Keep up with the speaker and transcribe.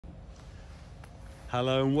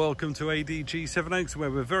Hello and welcome to ADG Sevenoaks, where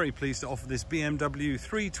we're very pleased to offer this BMW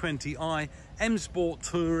 320i M Sport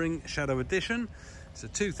Touring Shadow Edition. It's a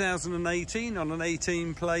 2018 on an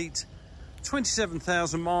 18 plate,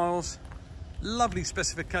 27,000 miles, lovely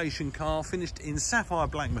specification car, finished in Sapphire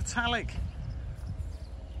Black Metallic,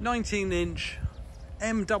 19-inch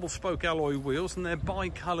M double spoke alloy wheels, and they're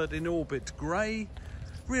bi-coloured in orbit grey,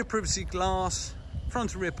 rear privacy glass,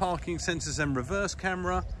 front and rear parking sensors and reverse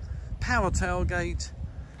camera, power tailgate,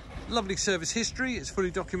 lovely service history. It's fully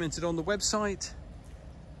documented on the website,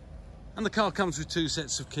 and the car comes with 2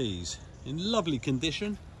 sets of keys in lovely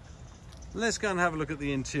condition. Let's go and have a look at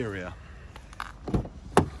the interior.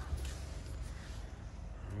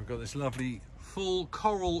 We've got this lovely full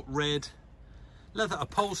coral red leather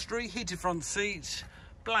upholstery, heated front seats,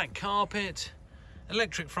 black carpet,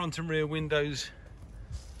 electric front and rear windows,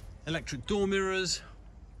 electric door mirrors,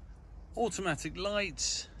 automatic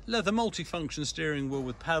lights, leather multifunction steering wheel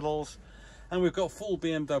with paddles, and we've got full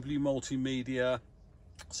BMW Multi Media.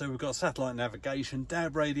 So we've got satellite navigation,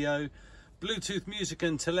 DAB radio, Bluetooth music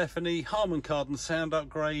and telephony, Harman Kardon sound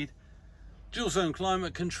upgrade, dual zone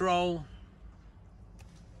climate control,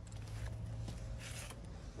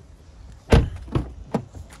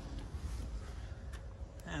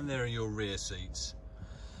 and there are your rear seats.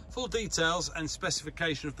 Full details and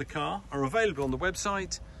specification of the car are available on the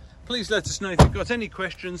website. Please let us know if you've got any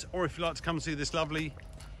questions, or if you'd like to come and see this lovely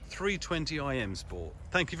 320i M Sport.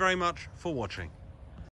 Thank you very much for watching.